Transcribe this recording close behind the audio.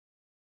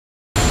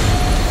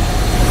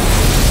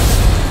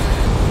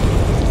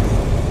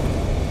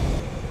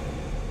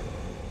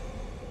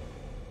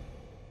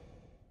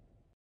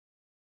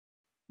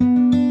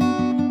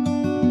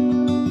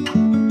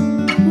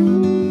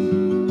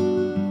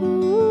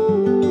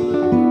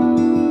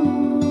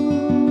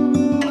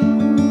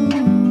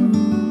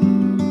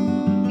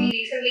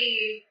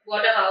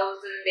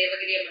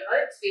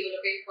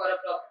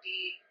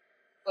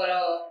for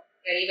a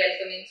very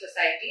welcoming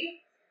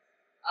society.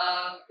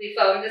 We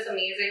found this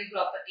amazing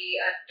property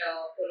at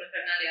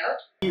Purnakarna layout.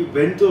 We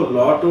went to a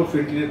lot of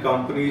interior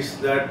companies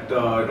that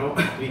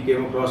we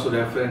came across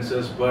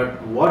references,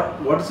 but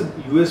what is the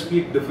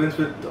USP difference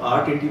with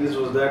Art Interiors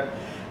was that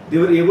they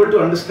were able to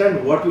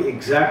understand what we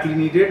exactly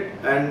needed,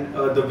 and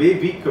the way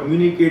we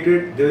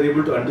communicated, they were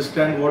able to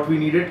understand what we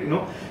needed.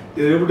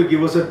 They were able to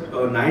give us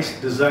a nice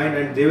design,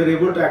 and they were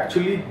able to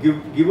actually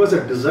give us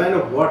a design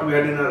of what we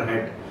had in our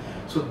head.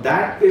 So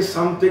that is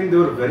something they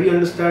were very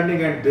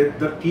understanding, and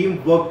the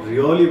team worked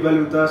really well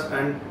with us,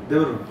 and they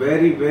were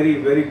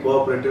very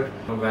cooperative.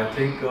 I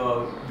think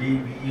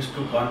we used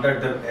to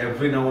contact them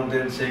every now and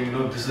then saying,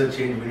 this is a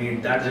change we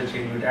need, that is a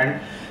change we need, and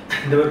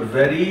they were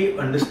very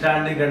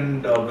understanding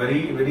and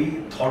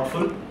very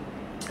thoughtful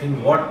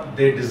in what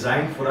they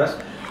designed for us.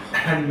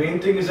 And main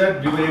thing is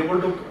that we were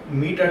able to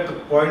meet at the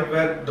point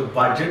where the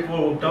budget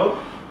worked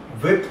out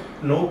with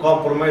no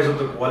compromise of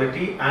the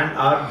quality and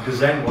our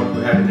design what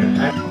we had in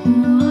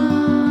it.